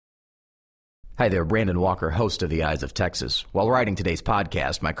Hi there, Brandon Walker, host of The Eyes of Texas. While writing today's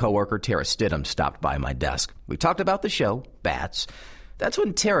podcast, my coworker Tara Stidham stopped by my desk. We talked about the show, Bats. That's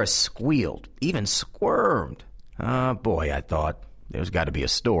when Tara squealed, even squirmed. Oh boy, I thought, there's got to be a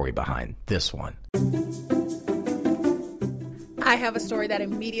story behind this one. I have a story that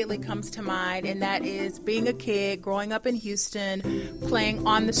immediately comes to mind, and that is being a kid, growing up in Houston, playing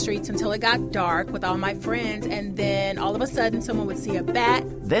on the streets until it got dark with all my friends, and then all of a sudden someone would see a bat.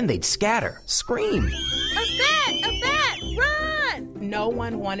 Then they'd scatter, scream. A bat, run! No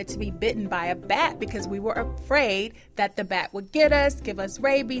one wanted to be bitten by a bat because we were afraid that the bat would get us, give us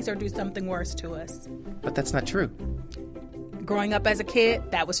rabies, or do something worse to us. But that's not true. Growing up as a kid,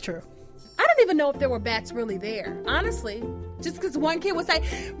 that was true. I don't even know if there were bats really there, honestly. Just because one kid would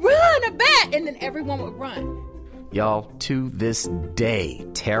say, run, a bat, and then everyone would run. Y'all, to this day,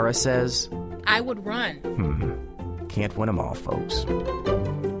 Tara says, I would run. Can't win them all, folks.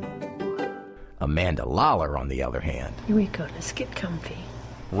 Amanda Lawler, on the other hand, here we go, let's get comfy,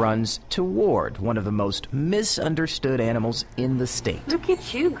 runs toward one of the most misunderstood animals in the state. Look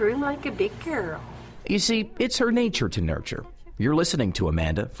at you, grew like a big girl. You see, it's her nature to nurture. You're listening to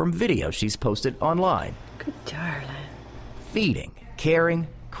Amanda from video she's posted online. Good darling. Feeding, caring,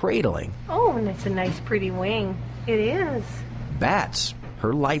 cradling. Oh, and it's a nice pretty wing. It is. Bats,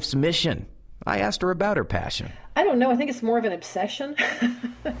 her life's mission. I asked her about her passion. I don't know. I think it's more of an obsession.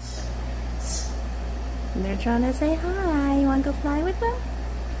 They're trying to say hi. You want to go fly with them?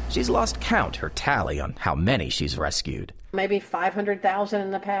 She's lost count, her tally on how many she's rescued. Maybe 500,000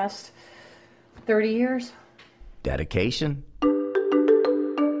 in the past 30 years. Dedication.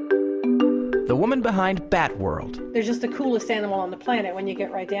 The woman behind Bat World. They're just the coolest animal on the planet when you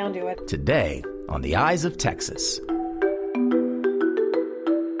get right down to it. Today on The Eyes of Texas.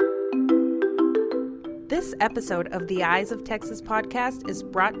 This episode of the Eyes of Texas podcast is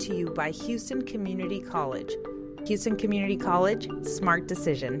brought to you by Houston Community College. Houston Community College, smart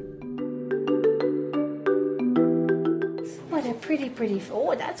decision. What a pretty.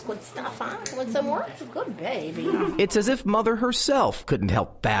 Oh, that's good stuff, huh? Want some more? Good baby. It's as if Mother herself couldn't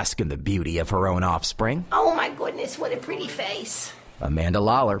help bask in the beauty of her own offspring. Oh, my goodness, what a pretty face. Amanda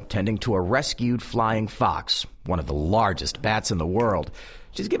Lawler tending to a rescued flying fox, one of the largest bats in the world.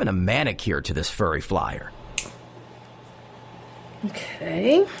 She's given a manicure to this furry flyer.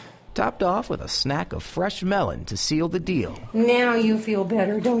 Okay. Topped off with a snack of fresh melon to seal the deal. Now you feel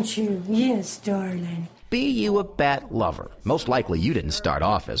better, don't you? Yes, darling. Be you a bat lover? Most likely you didn't start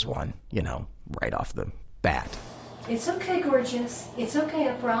off as one, right off the bat. It's okay, gorgeous. It's okay,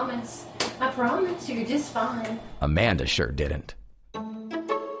 I promise. I promise you're just fine. Amanda sure didn't.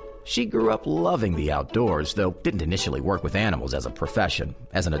 She grew up loving the outdoors, though didn't initially work with animals as a profession.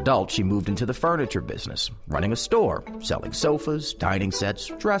 As an adult, she moved into the furniture business, running a store, selling sofas, dining sets,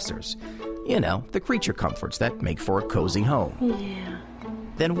 dressers. The creature comforts that make for a cozy home. Yeah.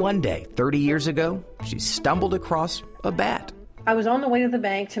 Then one day, 30 years ago, she stumbled across a bat. I was on the way to the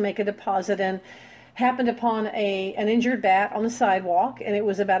bank to make a deposit and happened upon an injured bat on the sidewalk, and it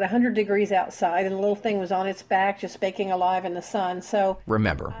was about 100 degrees outside, and the little thing was on its back just baking alive in the sun. So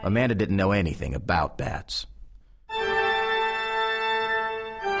remember, Amanda didn't know anything about bats.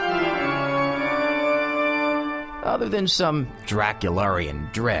 Other than some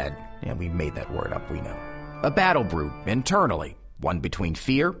Dracularian dread, we made that word up, we know. A battle brewed internally, one between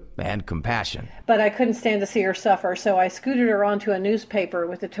fear and compassion. But I couldn't stand to see her suffer, so I scooted her onto a newspaper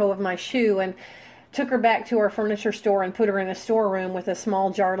with the toe of my shoe and took her back to our furniture store and put her in a storeroom with a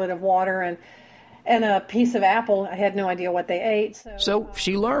small jarlet of water and a piece of apple. I had no idea what they ate. So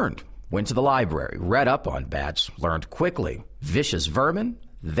she learned, went to the library, read up on bats, learned quickly. Vicious vermin?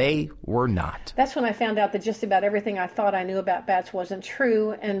 They were not. That's when I found out that just about everything I thought I knew about bats wasn't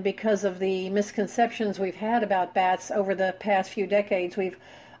true, and because of the misconceptions we've had about bats over the past few decades, we've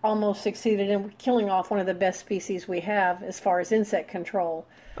almost succeeded in killing off one of the best species we have as far as insect control.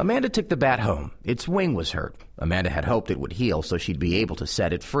 Amanda took the bat home. Its wing was hurt. Amanda had hoped it would heal so she'd be able to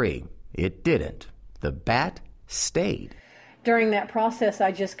set it free. It didn't. The bat stayed. During that process,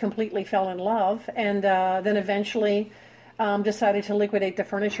 I just completely fell in love, and then eventually decided to liquidate the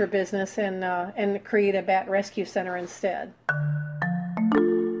furniture business and create a bat rescue center instead.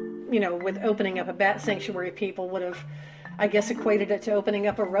 With opening up a bat sanctuary, people would have, I guess, equated it to opening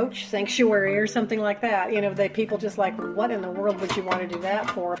up a roach sanctuary or something like that. People just like, what in the world would you want to do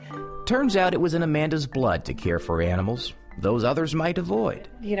that for? Turns out it was in Amanda's blood to care for animals those others might avoid.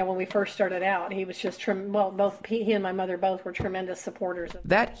 When we first started out, he was just, both he and my mother both were tremendous supporters.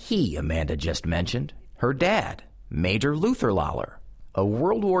 That he Amanda just mentioned, her dad, Major Luther Lawler, a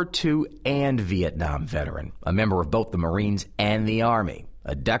World War II and Vietnam veteran, a member of both the Marines and the Army.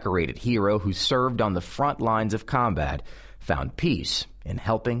 a decorated hero who served on the front lines of combat, found peace in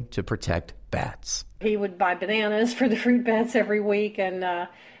helping to protect bats. He would buy bananas for the fruit bats every week, and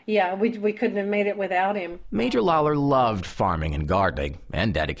we couldn't have made it without him. Major Lawler loved farming and gardening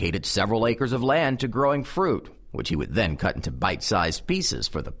and dedicated several acres of land to growing fruit, which he would then cut into bite-sized pieces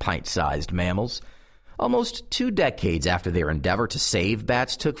for the pint-sized mammals. Almost 2 decades after their endeavor to save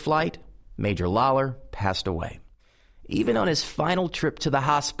bats took flight, Major Lawler passed away. Even on his final trip to the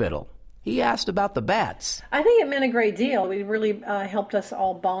hospital, he asked about the bats. I think it meant a great deal. It really helped us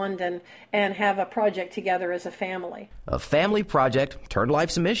all bond and have a project together as a family. A family project turned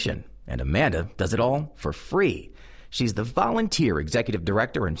life's mission, and Amanda does it all for free. She's the volunteer executive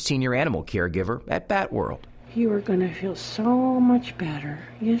director and senior animal caregiver at Bat World. You are going to feel so much better.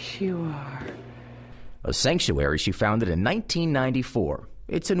 Yes, you are. A sanctuary she founded in 1994.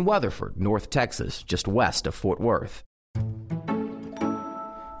 It's in Weatherford, North Texas, just west of Fort Worth.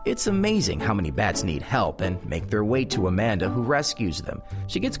 It's amazing how many bats need help and make their way to Amanda, who rescues them.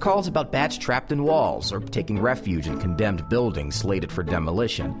 She gets calls about bats trapped in walls or taking refuge in condemned buildings slated for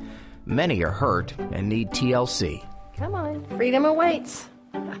demolition. Many are hurt and need TLC. Come on, freedom awaits.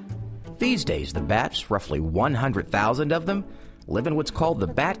 These days, the bats, roughly 100,000 of them, live in what's called the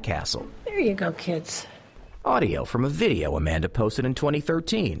Bat Castle. There you go, kids. Audio from a video Amanda posted in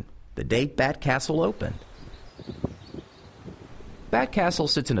 2013, the day Bat Castle opened. Bat Castle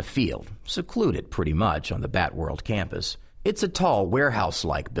sits in a field, secluded pretty much on the Bat World campus. It's a tall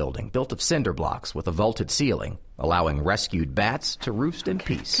warehouse-like building built of cinder blocks with a vaulted ceiling, allowing rescued bats to roost in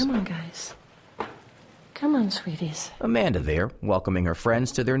peace. Come on, guys. Come on, sweeties. Amanda there, welcoming her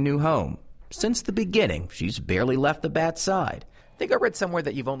friends to their new home. Since the beginning, she's barely left the bat's side. I think I read somewhere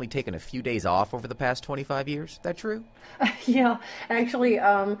that you've only taken a few days off over the past 25 years. That true? Yeah, actually,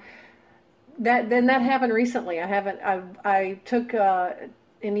 that happened recently. I took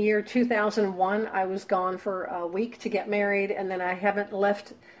in the year 2001. I was gone for a week to get married, and then I haven't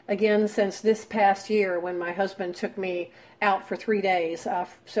left again since this past year when my husband took me out for 3 days.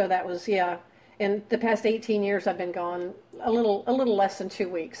 So that was In the past 18 years, I've been gone a little less than 2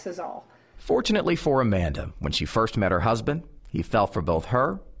 weeks is all. Fortunately for Amanda, when she first met her husband, he fell for both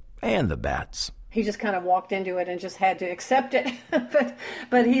her and the bats. He just kind of walked into it and just had to accept it.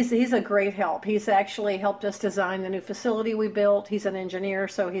 but he's a great help. He's actually helped us design the new facility we built. He's an engineer,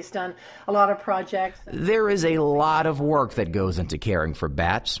 so he's done a lot of projects. There is a lot of work that goes into caring for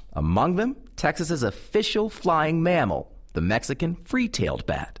bats. Among them, Texas's official flying mammal, the Mexican free-tailed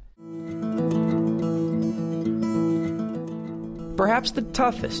bat. Perhaps the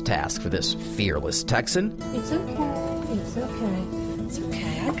toughest task for this fearless Texan. It's okay. It's okay. It's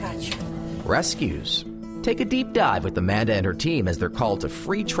okay. I got you. Rescues. Take a deep dive with Amanda and her team as they're called to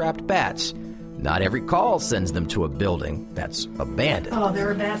free trapped bats. Not every call sends them to a building that's abandoned. Oh, there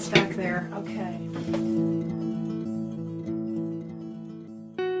are bats back there. Okay.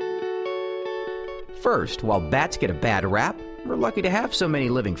 First, while bats get a bad rap, we're lucky to have so many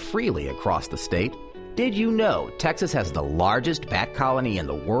living freely across the state. Did you know Texas has the largest bat colony in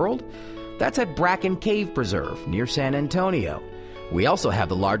the world? That's at Bracken Cave Preserve near San Antonio. We also have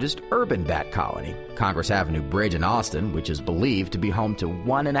the largest urban bat colony, Congress Avenue Bridge in Austin, which is believed to be home to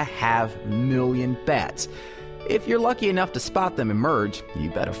 1.5 million bats. If you're lucky enough to spot them emerge, you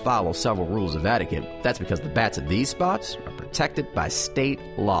better follow several rules of etiquette. That's because the bats at these spots are protected by state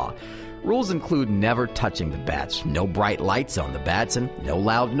law. Rules include never touching the bats, no bright lights on the bats, and no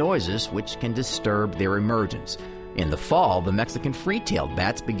loud noises which can disturb their emergence. In the fall, the Mexican free-tailed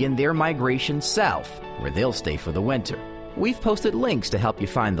bats begin their migration south, where they'll stay for the winter. We've posted links to help you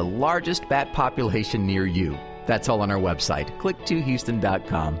find the largest bat population near you. That's all on our website,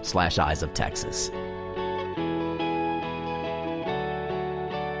 click2houston.com/Eyes of Texas.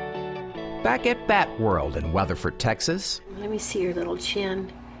 Back at Bat World in Weatherford, Texas. Let me see your little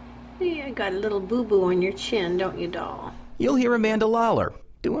chin. Yeah, I got a little boo-boo on your chin, don't you, doll? You'll hear Amanda Lawler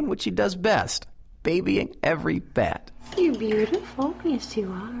doing what she does best, babying every bat. You're beautiful. Yes,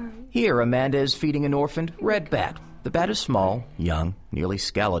 you are. Here, Amanda is feeding an orphaned red bat. The bat is small, young, nearly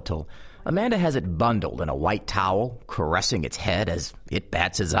skeletal. Amanda has it bundled in a white towel, caressing its head as it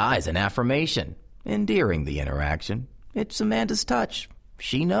bats its eyes in affirmation. Endearing the interaction. It's Amanda's touch.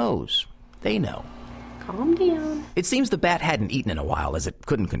 She knows. They know. Calm down. It seems the bat hadn't eaten in a while, as it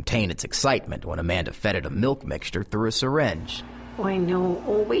couldn't contain its excitement when Amanda fed it a milk mixture through a syringe. Oh, I know.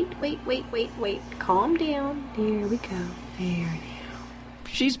 Oh, wait. Calm down. There we go. There now.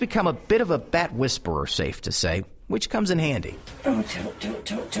 She's become a bit of a bat whisperer, safe to say, which comes in handy. Oh,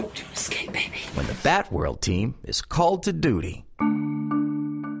 don't escape, baby. When the Bat World team is called to duty.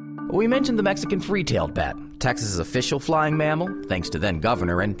 We mentioned the Mexican free-tailed bat. Texas's official flying mammal, thanks to then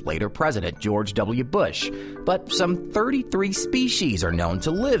Governor and later President George W. Bush. But some 33 species are known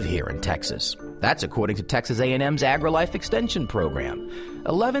to live here in Texas. That's according to Texas A&M's AgriLife Extension program.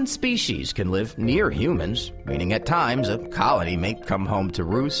 11 species can live near humans, meaning at times a colony may come home to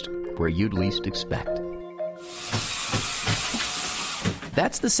roost where you'd least expect.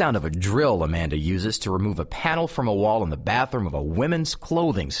 That's the sound of a drill Amanda uses to remove a panel from a wall in the bathroom of a women's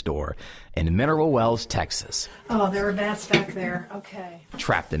clothing store in Mineral Wells, Texas. Oh, there are bats back there. Okay.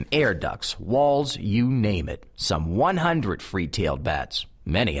 Trapped in air ducts, walls, you name it. Some 100 free-tailed bats.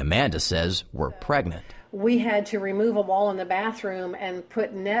 Many, Amanda says, were pregnant. We had to remove a wall in the bathroom and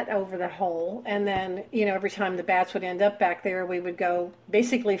put net over the hole. And then, every time the bats would end up back there, we would go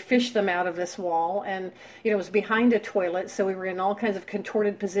basically fish them out of this wall. And, it was behind a toilet, so we were in all kinds of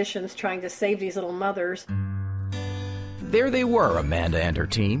contorted positions trying to save these little mothers. There they were, Amanda and her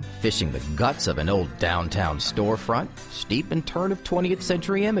team, fishing the guts of an old downtown storefront, steep in turn of 20th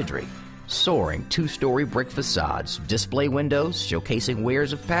century imagery. Soaring two-story brick facades, display windows showcasing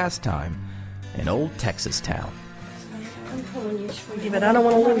wares of past time. An old Texas town. But I don't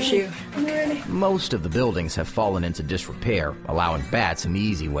want to lose you. Most of the buildings have fallen into disrepair, allowing bats an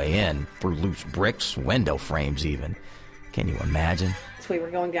easy way in, through loose bricks, window frames even. Can you imagine? We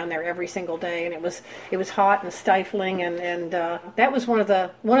were going down there every single day, and it was hot and stifling, and that was one of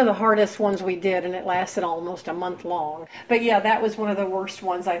the hardest ones we did, and it lasted almost a month long. But yeah, that was one of the worst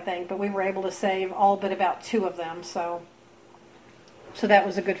ones, I think. But we were able to save all but about 2 of them, so that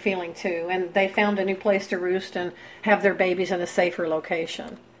was a good feeling too. And they found a new place to roost and have their babies in a safer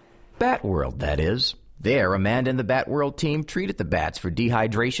location. Bat World, that is. There, Amanda and the Bat World team treated the bats for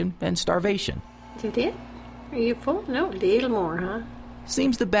dehydration and starvation. You did? Are you full? No, a little more, huh?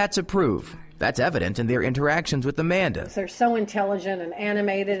 Seems the bats approve. That's evident in their interactions with Amanda. They're so intelligent and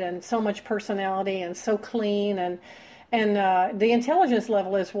animated and so much personality and so clean. And the intelligence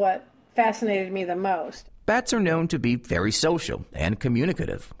level is what fascinated me the most. Bats are known to be very social and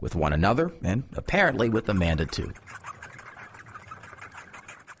communicative with one another and apparently with Amanda too.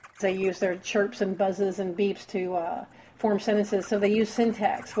 They use their chirps and buzzes and beeps to form sentences, so they use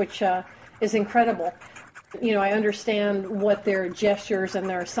syntax, which is incredible. I understand what their gestures and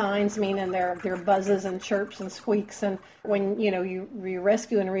their signs mean, and their buzzes and chirps and squeaks. And when you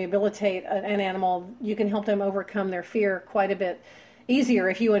rescue and rehabilitate an animal, you can help them overcome their fear quite a bit easier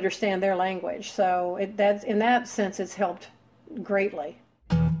if you understand their language. So in that sense, it's helped greatly.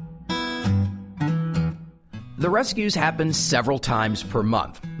 The rescues happen several times per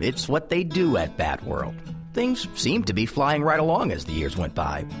month. It's what they do at Bat World. Things seemed to be flying right along as the years went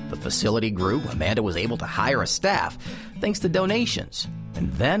by. The facility grew. Amanda was able to hire a staff thanks to donations.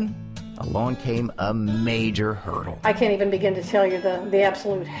 And then along came a major hurdle. I can't even begin to tell you the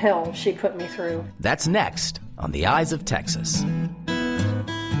absolute hell she put me through. That's next on The Eyes of Texas.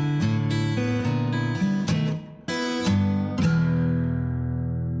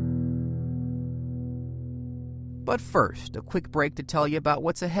 But first, a quick break to tell you about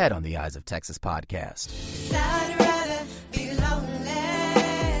what's ahead on the Eyes of Texas podcast.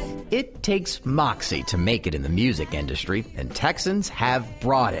 It takes moxie to make it in the music industry, and Texans have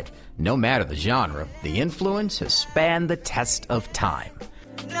brought it. No matter the genre, the influence has spanned the test of time.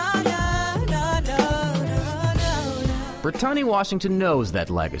 Brittany Washington knows that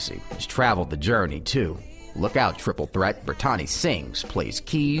legacy, has traveled the journey too. Look out, Triple Threat. Brittany sings, plays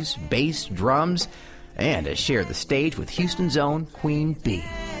keys, bass, drums, and has shared the stage with Houston's own Queen Bee.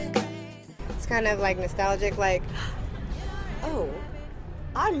 It's kind of like nostalgic, like, oh,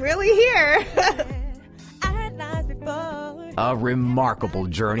 I'm really here. A remarkable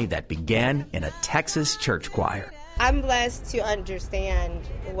journey that began in a Texas church choir. I'm blessed to understand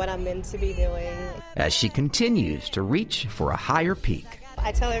what I'm meant to be doing. As she continues to reach for a higher peak.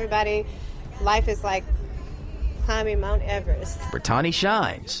 I tell everybody, life is like climbing Mount Everest. Brittany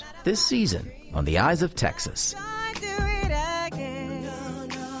shines this season on The Eyes of Texas.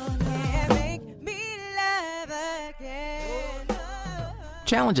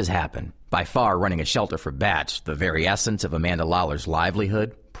 Challenges happen. By far, running a shelter for bats, the very essence of Amanda Lawler's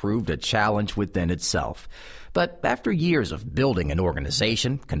livelihood, proved a challenge within itself. But after years of building an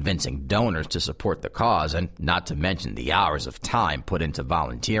organization, convincing donors to support the cause, and not to mention the hours of time put into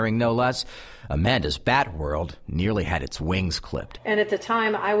volunteering, no less, Amanda's Bat World nearly had its wings clipped. And at the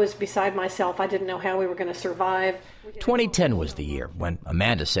time, I was beside myself. I didn't know how we were going to survive. 2010 was the year when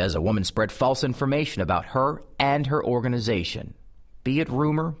Amanda says a woman spread false information about her and her organization. Be it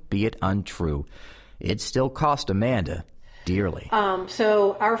rumor, be it untrue, it still cost Amanda dearly.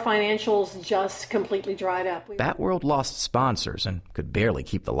 So our financials just completely dried up. Bat World lost sponsors and could barely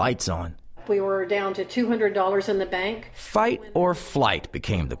keep the lights on. We were down to $200 in the bank. Fight or flight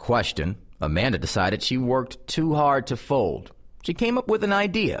became the question. Amanda decided she worked too hard to fold. She came up with an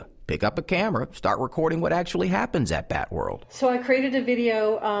idea. Pick up a camera, start recording what actually happens at Bat World. So I created a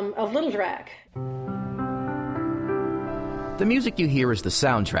video of Little Drac. The music you hear is the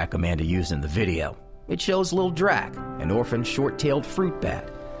soundtrack Amanda used in the video. It shows Little Drac, an orphan short-tailed fruit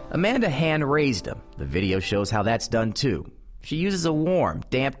bat. Amanda hand-raised him. The video shows how that's done too. She uses a warm,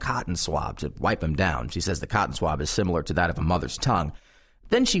 damp cotton swab to wipe him down. She says the cotton swab is similar to that of a mother's tongue.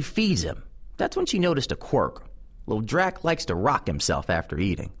 Then she feeds him. That's when she noticed a quirk. Little Drac likes to rock himself after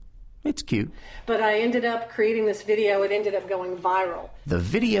eating. It's cute. But I ended up creating this video. It ended up going viral. The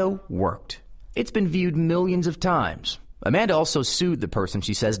video worked. It's been viewed millions of times. Amanda also sued the person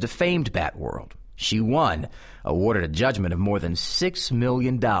she says defamed Bat World. She won, awarded a judgment of more than $6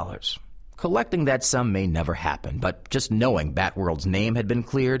 million. Collecting that sum may never happen, but just knowing Bat World's name had been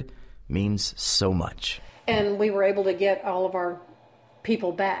cleared means so much. And we were able to get all of our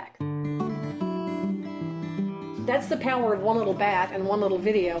people back. That's the power of one little bat and one little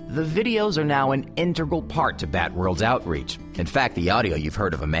video. The videos are now an integral part to Bat World's outreach. In fact, the audio you've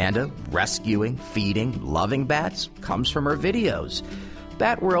heard of Amanda rescuing, feeding, loving bats comes from her videos.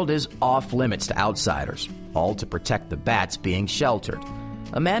 Bat World is off limits to outsiders, all to protect the bats being sheltered.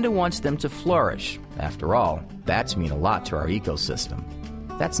 Amanda wants them to flourish. After all, bats mean a lot to our ecosystem.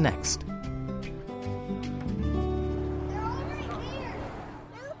 That's next.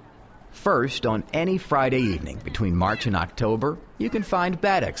 First, on any Friday evening between March and October, you can find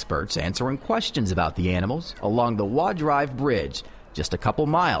bat experts answering questions about the animals along the Waugh Drive Bridge, just a couple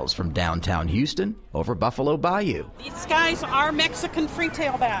miles from downtown Houston over Buffalo Bayou. These guys are Mexican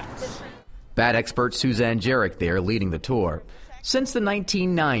free-tail bats. Bat expert Suzanne Jarek there leading the tour. Since the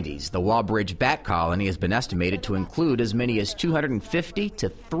 1990s, the Waugh Bridge bat colony has been estimated to include as many as 250 to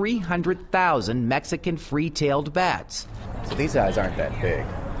 300,000 Mexican free-tailed bats. So these guys aren't that big.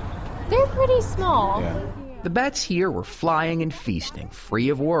 They're pretty small. Yeah. The bats here were flying and feasting, free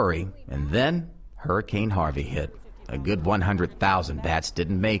of worry, and then Hurricane Harvey hit. A good 100,000 bats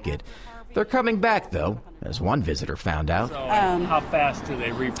didn't make it. They're coming back, though, as one visitor found out. So how fast do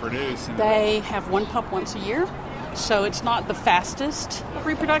they reproduce? They have one pup once a year, so it's not the fastest of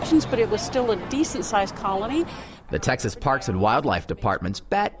reproductions, but it was still a decent-sized colony. The Texas Parks and Wildlife Department's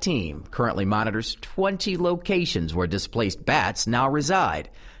bat team currently monitors 20 locations where displaced bats now reside,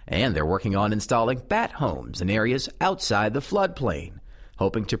 and they're working on installing bat homes in areas outside the floodplain,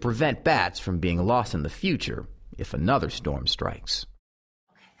 hoping to prevent bats from being lost in the future if another storm strikes.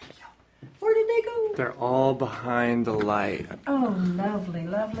 Where did they go? They're all behind the light. Oh, lovely,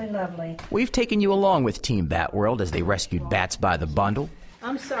 lovely, lovely. We've taken you along with Team Bat World as they rescued bats by the bundle.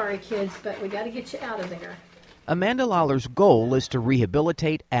 I'm sorry, kids, but we got to get you out of there. Amanda Lawler's goal is to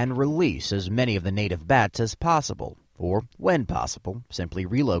rehabilitate and release as many of the native bats as possible, or, when possible, simply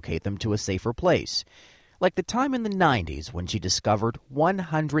relocate them to a safer place. Like the time in the 90s when she discovered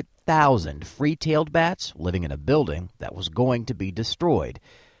 100,000 free-tailed bats living in a building that was going to be destroyed,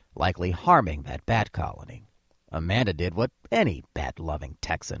 likely harming that bat colony. Amanda did what any bat-loving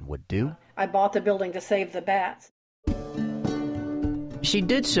Texan would do. I bought the building to save the bats. She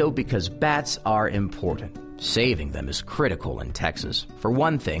did so because bats are important. Saving them is critical in Texas. For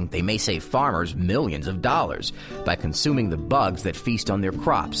one thing, they may save farmers millions of dollars by consuming the bugs that feast on their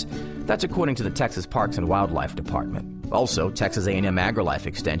crops. That's according to the Texas Parks and Wildlife Department. Also, Texas A&M AgriLife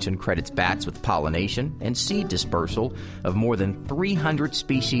Extension credits bats with pollination and seed dispersal of more than 300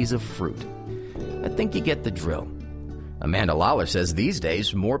 species of fruit. I think you get the drill. Amanda Lawler says these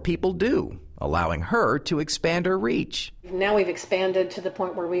days more people do, allowing her to expand her reach. Now we've expanded to the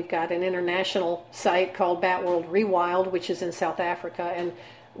point where we've got an international site called Bat World Rewild, which is in South Africa, and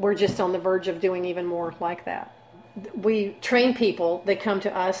we're just on the verge of doing even more like that. We train people, they come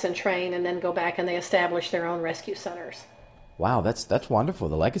to us and train and then go back and they establish their own rescue centers. Wow, that's wonderful,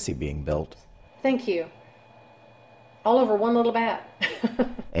 the legacy being built. Thank you. All over one little bat.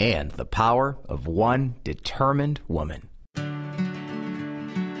 And the power of one determined woman.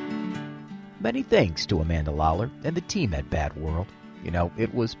 Many thanks to Amanda Lawler and the team at Bat World. You know,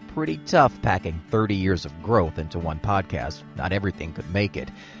 it was pretty tough packing 30 years of growth into one podcast. Not everything could make it.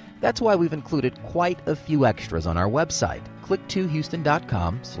 That's why we've included quite a few extras on our website,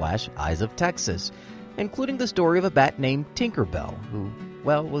 click2houston.com/Eyes of Texas, including the story of a bat named Tinkerbell, who,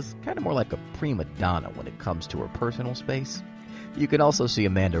 well, was kind of more like a prima donna when it comes to her personal space. You can also see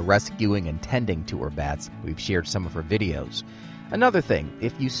Amanda rescuing and tending to her bats. We've shared some of her videos. Another thing,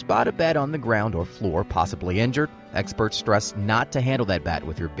 if you spot a bat on the ground or floor possibly injured, experts stress not to handle that bat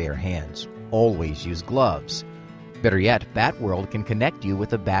with your bare hands. Always use gloves. Better yet, Bat World can connect you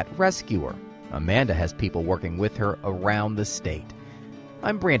with a bat rescuer. Amanda has people working with her around the state.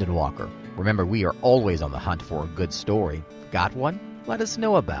 I'm Brandon Walker. Remember, we are always on the hunt for a good story. Got one? Let us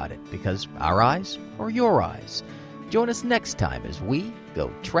know about it, because our eyes are your eyes. Join us next time as we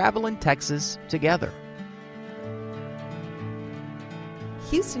go travel in Texas together.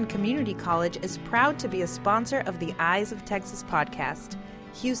 Houston Community College is proud to be a sponsor of the Eyes of Texas podcast.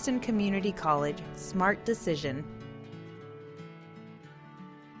 Houston Community College, smart decision.